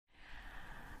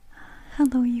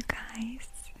Hello, you guys.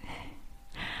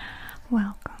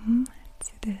 Welcome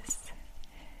to this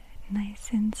nice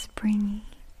and springy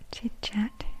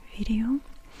chit-chat video.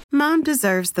 Mom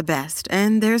deserves the best,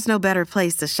 and there's no better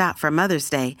place to shop for Mother's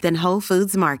Day than Whole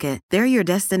Foods Market. They're your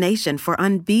destination for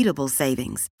unbeatable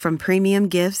savings, from premium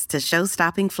gifts to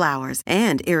show-stopping flowers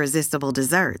and irresistible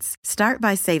desserts. Start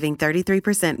by saving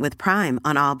 33% with Prime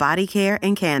on all body care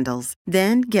and candles.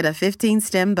 Then get a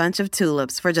 15-stem bunch of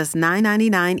tulips for just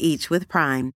 $9.99 each with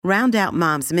Prime. Round out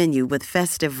Mom's menu with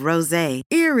festive rosé,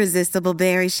 irresistible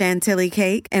berry chantilly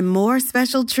cake, and more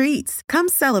special treats. Come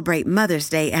celebrate Mother's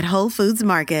Day at Whole Foods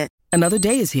Market. Another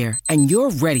day is here, and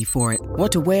you're ready for it.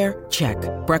 What to wear? Check.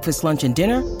 Breakfast, lunch, and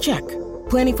dinner? Check.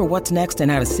 Planning for what's next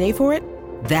and how to save for it?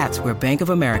 That's where Bank of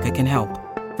America can help.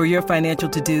 For your financial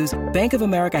to-dos, Bank of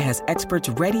America has experts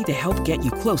ready to help get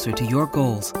you closer to your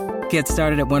goals. Get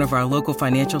started at one of our local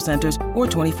financial centers or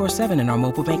 24/7 in our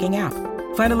mobile banking app.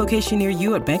 Find a location near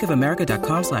you at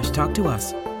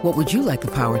bankofamerica.com/talktous. What would you like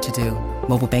the power to do?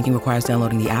 Mobile banking requires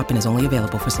downloading the app and is only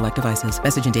available for select devices.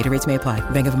 Message and data rates may apply.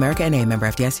 Bank of America N.A., member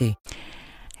FDIC.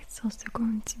 It's also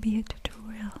going to be a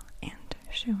tutorial and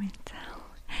show and tell.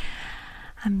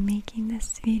 I'm making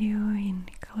this video in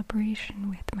collaboration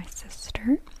with my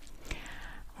sister,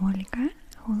 Olga,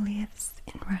 who lives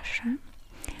in Russia.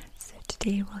 So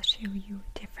today we'll show you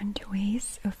different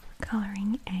ways of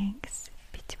coloring eggs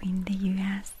between the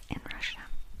US and Russia.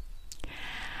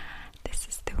 This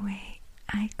is the way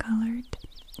I colored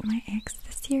my eggs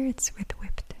this year. It's with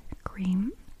whipped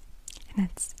cream, and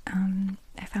it's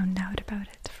I found out about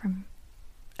it from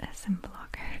some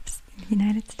bloggers in the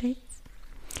United States.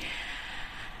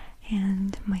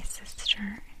 And my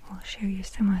sister will show you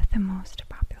some of the most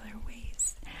popular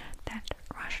ways that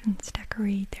Russians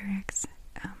decorate their eggs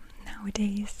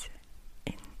nowadays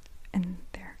in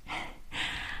their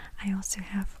I also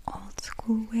have old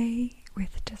school way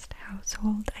with just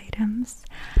household items.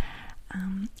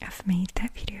 I've made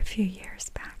that video a few years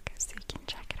back, so you can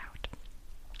check it out.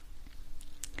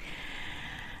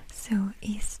 So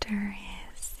Easter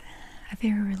is a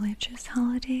very religious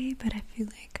holiday, but I feel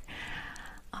like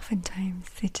oftentimes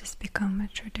it just becomes a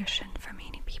tradition for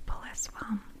many people as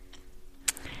well.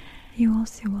 You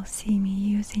also will see me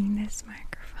using this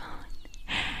microphone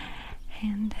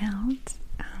handheld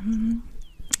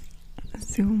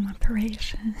Zoom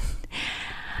operation,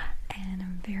 and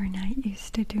I'm very not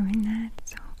used to doing that,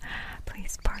 so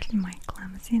please pardon my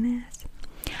clumsiness.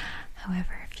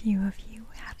 However, a few of you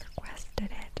have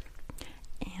requested it,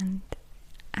 and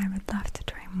I would love to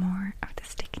try more of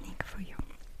this technique for you.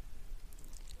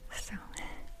 So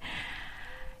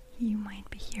you might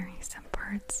be hearing some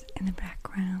birds in the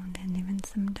background and even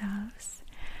some doves.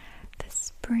 The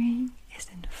spring is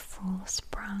in full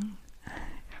sprung.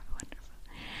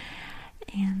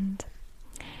 And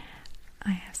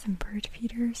I have some bird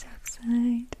feeders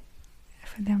outside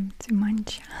for them to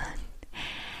munch on,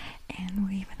 and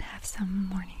we even have some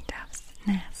mourning doves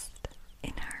nest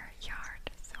in our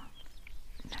yard, so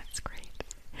that's great.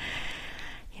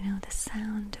 You know, the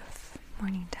sound of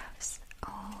mourning doves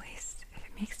always,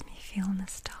 it makes me feel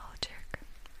nostalgic.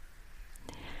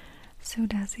 So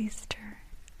does Easter.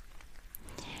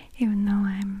 Even though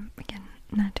I'm, again,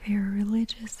 not very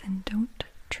religious and don't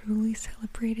truly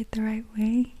celebrate it the right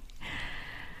way,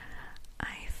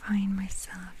 I find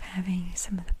myself having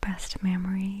some of the best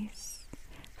memories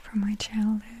from my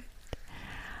childhood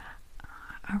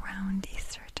around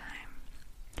Easter time.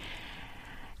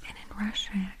 And in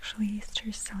Russia, actually, Easter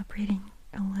is celebrating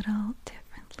a little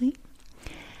differently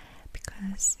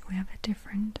because we have a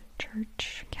different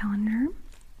church calendar.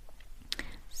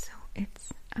 So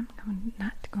it's, I'm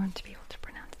not going to be able to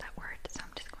pronounce that word, so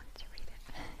I'm just going to read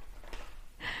it.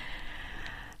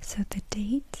 So the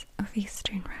date of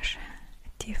Easter in Russia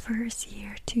differs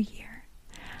year to year.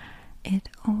 It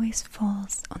always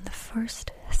falls on the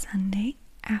first Sunday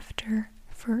after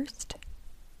first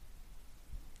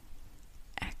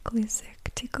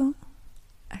ecclesiastical,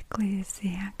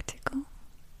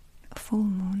 full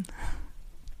moon.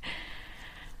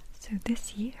 So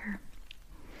this year,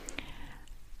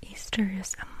 Easter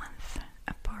is a month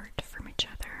apart from each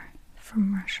other,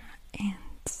 from Russia and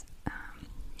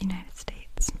United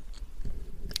States.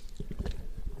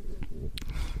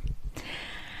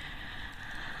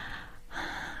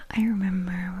 I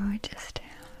remember we would just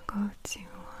go to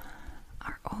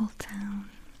our old town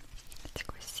to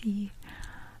go see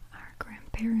our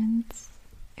grandparents,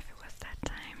 if it was that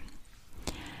time,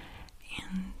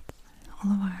 and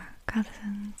all of our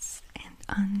cousins and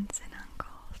aunts and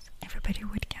uncles. Everybody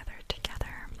would gather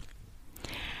together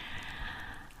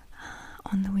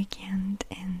on the weekend,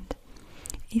 and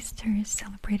Easter is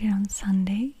celebrated on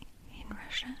Sunday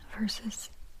Russia versus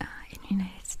in the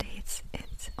United States,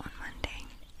 it's on Monday.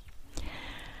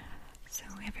 So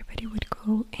everybody would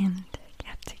go and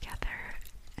get together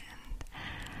and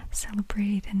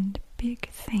celebrate, and the big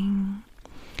thing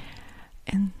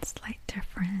and slight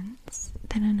difference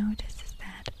that I noticed is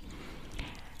that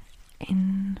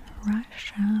in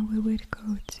Russia we would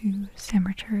go to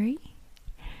cemetery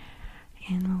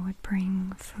and we would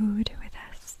bring food with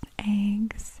us,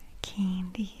 eggs,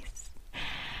 candies,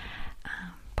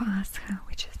 Pascha,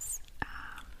 which is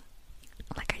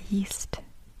like a yeast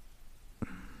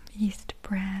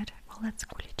bread. Well, that's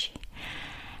kulichi.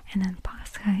 And then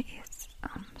Pascha is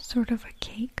sort of a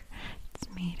cake. It's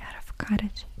made out of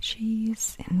cottage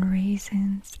cheese and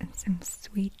raisins and some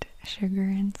sweet sugar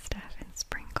and stuff and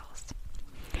sprinkles.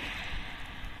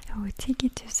 We would take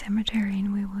it to a cemetery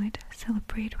and we would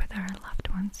celebrate with our loved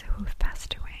ones who have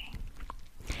passed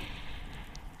away.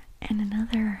 And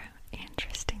another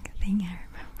interesting thing I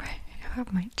remember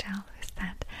about my childhood is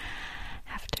that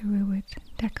after we would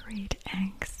decorate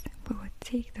eggs, we would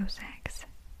take those eggs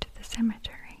to the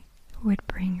cemetery. We would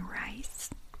bring rice.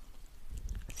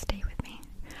 Stay with me.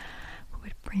 We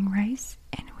would bring rice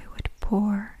and we would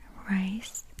pour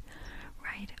rice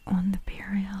right on the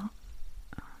burial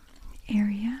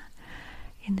area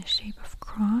in the shape of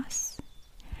cross,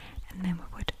 and then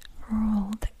we would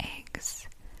roll the eggs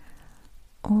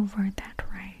over that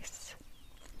rice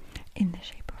in the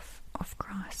shape of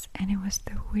cross. And it was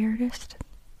the weirdest,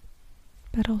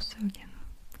 but also again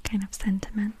kind of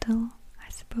sentimental, I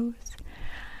suppose,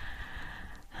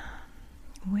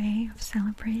 way of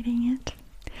celebrating it.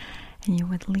 And you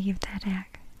would leave that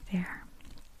egg there.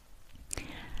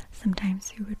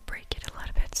 Sometimes you would break it a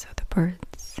little bit so the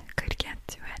birds could get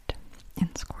to it,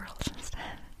 and squirrels and stuff.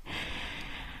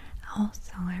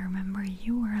 Also, I remember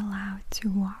you were allowed to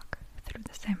walk through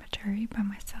the cemetery. By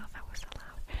myself, I was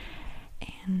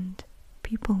allowed. And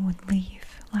people would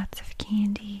leave lots of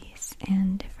candies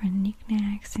and different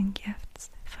knickknacks and gifts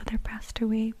for their passed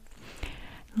away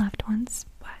loved ones.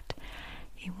 But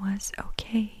it was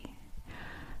okay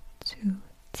to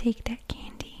take that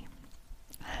candy.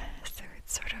 So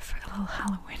it's sort of a little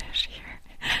Halloweenish here.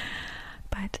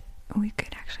 But we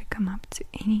could actually come up to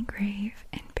any grave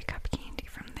and pick up candy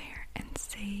from there and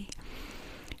say,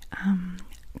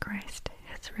 Christ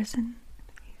has risen.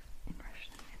 I believe in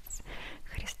Russian it's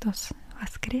Christos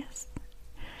Voskres.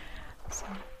 So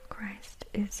Christ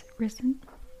is risen.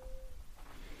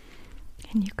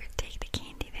 And you could take the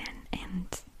candy then,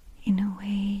 and in a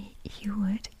way you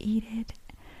would eat it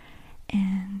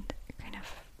and kind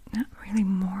of not really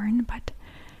mourn, but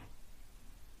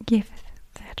give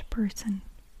that person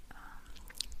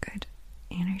good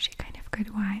energy, kind of good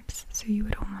vibes. So you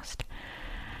would almost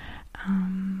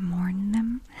mourn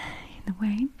them in a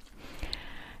way.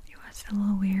 It was a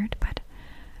little weird, but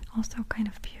also kind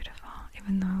of beautiful,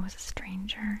 even though I was a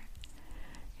stranger.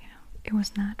 You know, it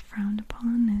was not frowned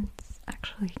upon. It's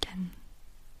actually, again,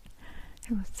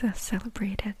 it was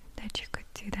celebrated that you could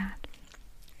do that.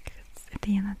 Because at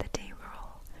the end of the day, we're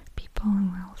all people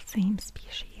and we're all the same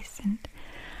species, and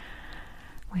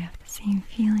we have the same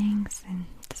feelings and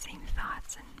the same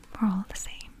thoughts, and we're all the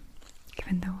same,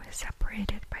 even though we're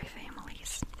separated by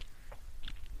families.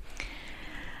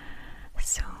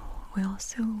 So we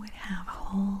also would have a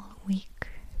whole week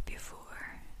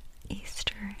before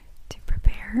Easter to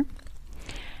prepare,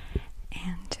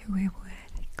 and we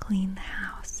would clean the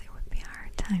house. It would be our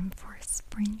time for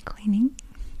spring cleaning,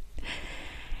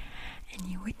 and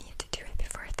you would need to do it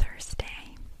before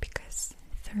Thursday, because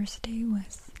Thursday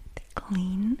was the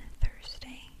clean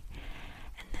Thursday,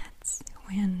 and that's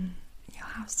when your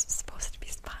house is supposed to be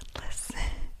spotless.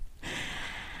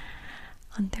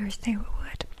 On Thursday we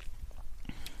would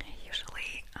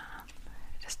usually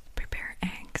just prepare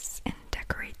eggs and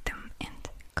decorate them and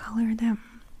color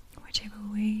them whichever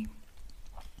way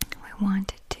we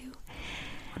wanted to.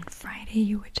 On Friday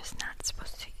you were just not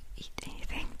supposed to eat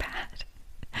anything bad.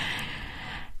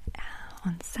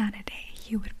 On Saturday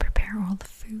you would prepare all the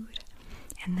food,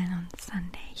 and then on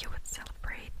Sunday you would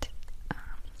celebrate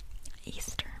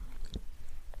Easter.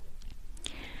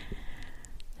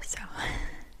 So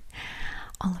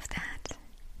all of that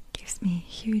gives me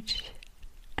huge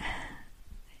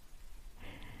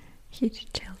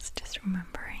chills just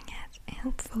remembering it. And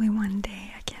hopefully one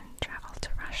day I can travel to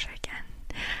Russia again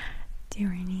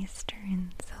during Easter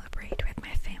and celebrate with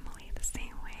my family the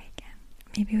same way again.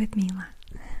 Maybe with Mila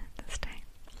this time.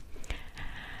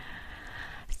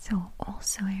 So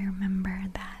also I remember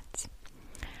that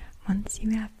once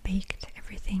you have baked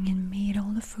everything and made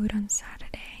all the food on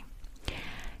Saturday,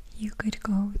 you could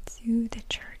go to the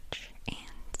church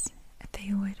and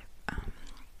they would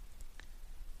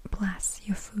bless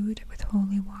your food with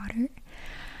holy water.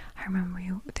 I remember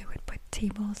they would put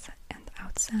tables and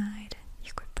outside.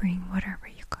 You could bring whatever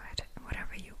you could,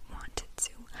 whatever you wanted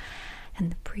to.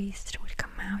 And the priest would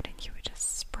come out and he would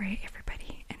just spray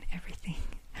everybody and everything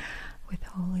with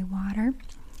holy water.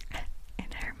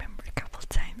 And I remember a couple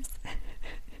times.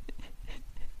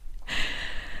 I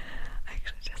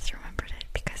actually just remembered it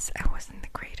because I wasn't the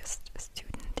greatest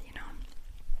student, you know.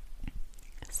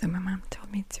 So my mom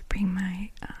told me to bring my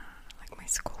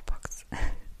school books,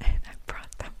 and I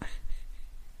brought them.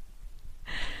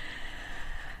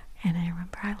 And I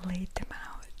remember I laid them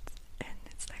out, and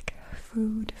it's like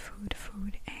food,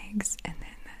 eggs, and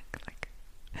then like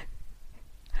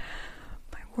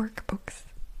my workbooks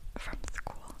from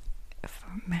school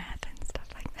for math and stuff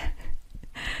like that.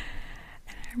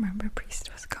 And I remember a priest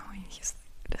was going, he just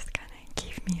kind of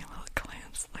gave me a little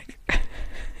glance, like,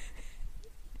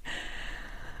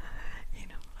 you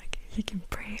know, like you can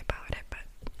pray about it, but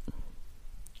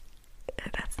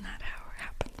that's not how it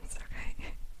happens,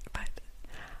 okay? But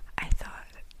I thought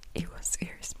it was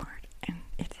very smart, and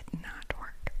it did not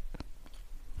work.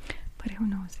 But who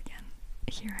knows, again,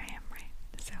 here I am, right?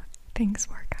 So things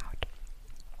work out.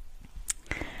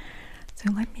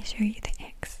 So let me show you the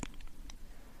eggs.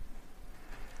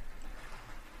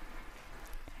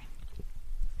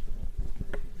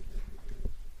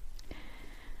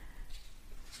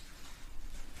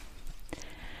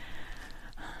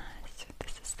 So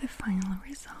this is the final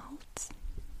result.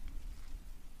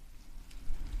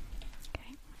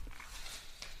 Okay.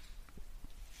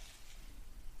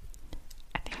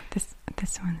 I think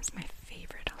this one is my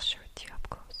favorite. I'll show it to you up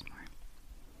close more.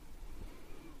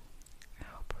 I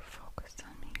hope we're focused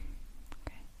on me.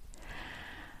 Okay.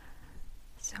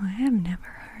 So I have never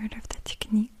heard of the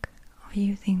technique of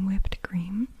using whipped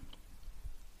cream,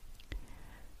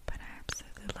 but I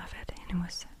absolutely love it, and it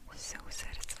was so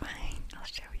satisfying. I'll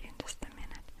show you in just a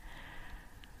minute.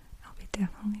 I'll be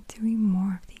definitely doing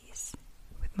more of these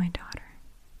with my daughter.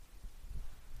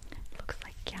 It looks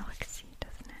like galaxy,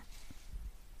 doesn't it?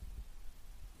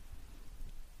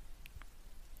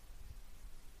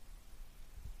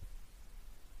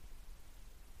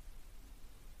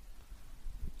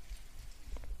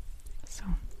 So,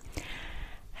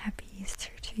 happy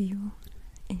Easter to you.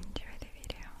 Enjoy the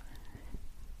video.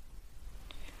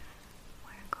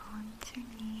 We're going to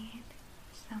need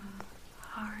some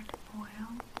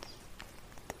hard-boiled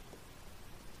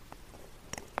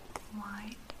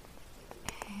white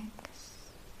eggs.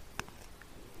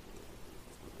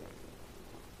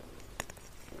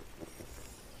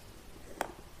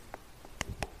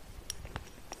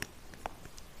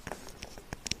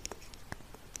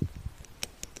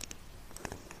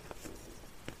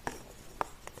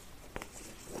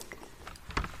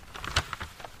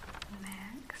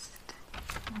 Next,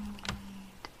 we need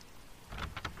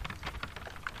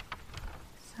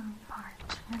some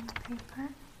parchment paper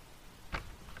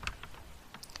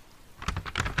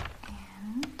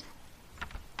and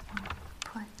we'll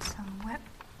put some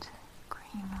whipped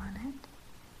cream on it.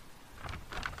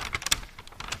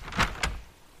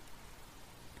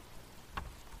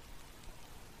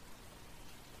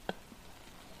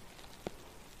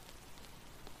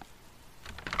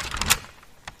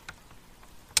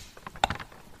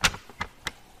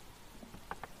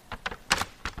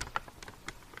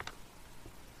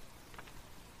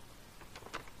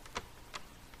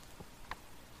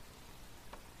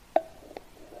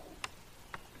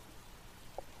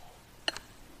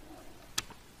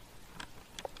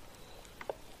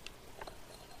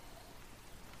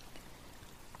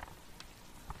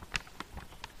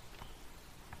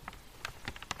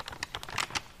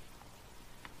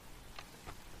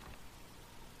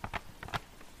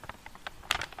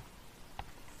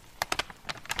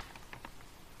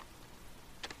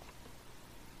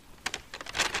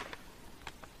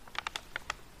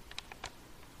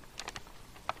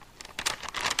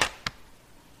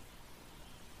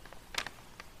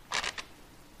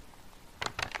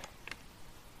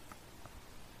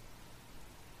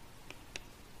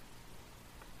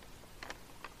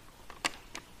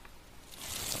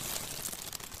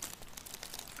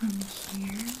 From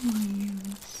here, we'll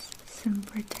use some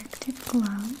protective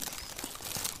gloves.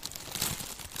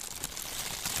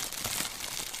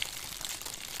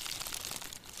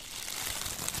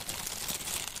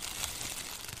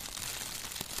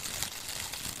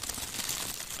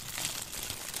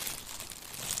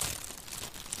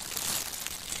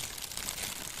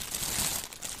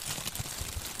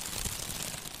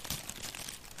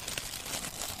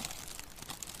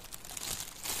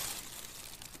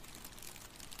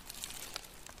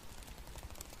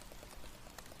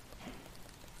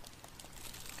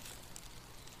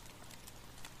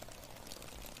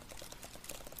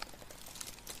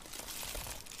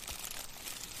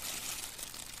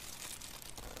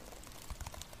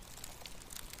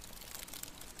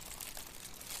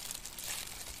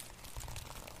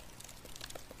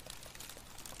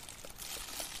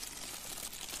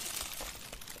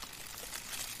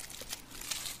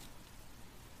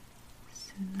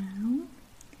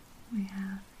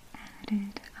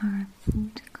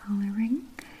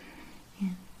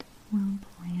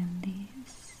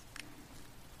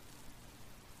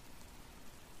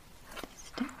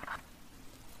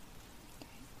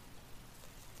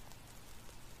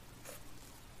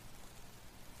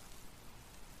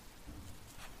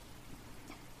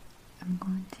 I'm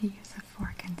going to use a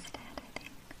fork instead, I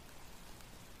think.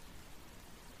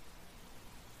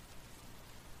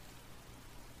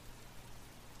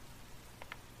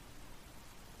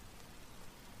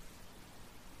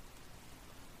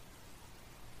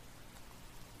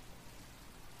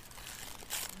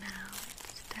 Now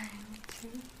it's time to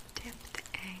dip the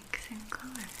eggs in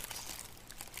colors.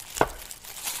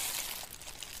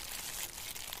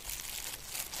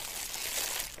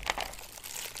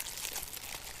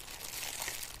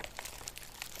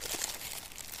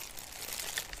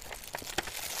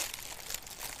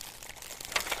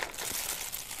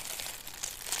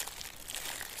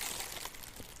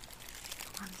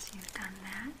 Once you've done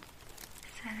that,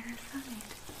 set it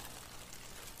aside.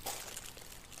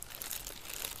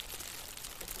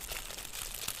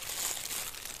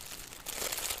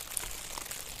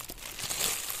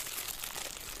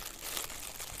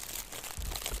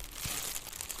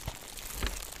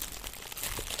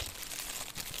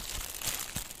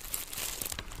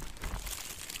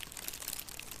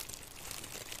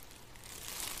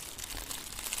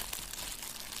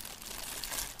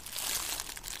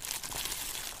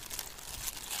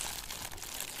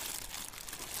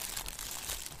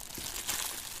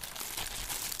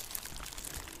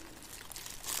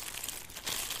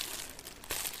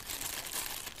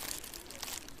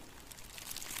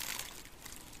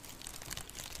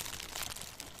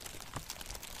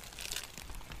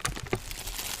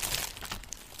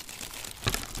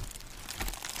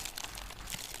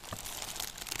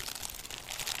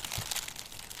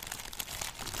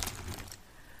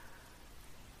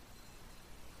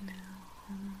 Now,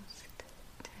 almost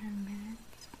 10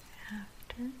 minutes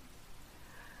after,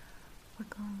 we're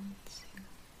going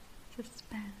to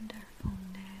suspend our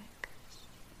foamed eggs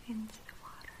into the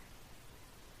water.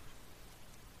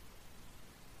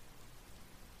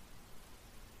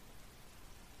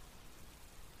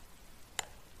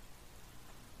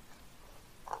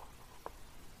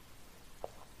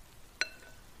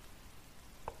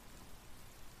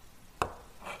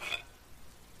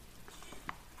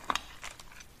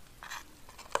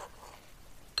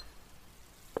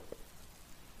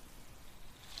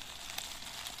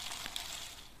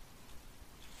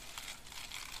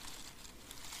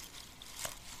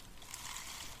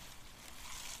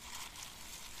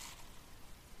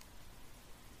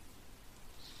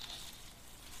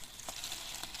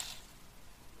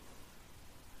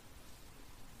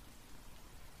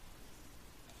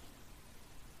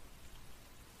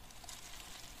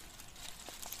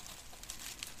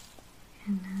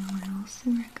 And now I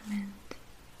also recommend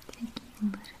taking a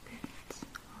little bit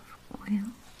of oil,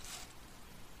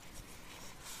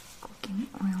 cooking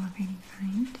oil of any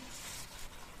kind, and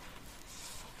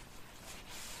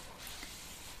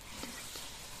just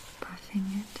puffing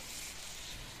it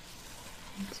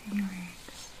into your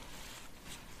eggs.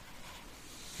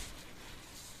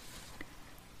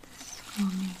 This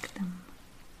will make them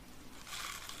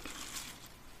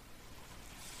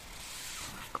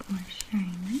look more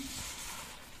shiny.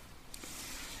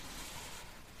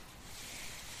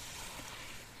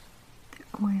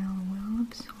 Oil will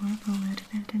absorb a little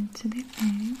bit into the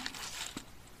eggs,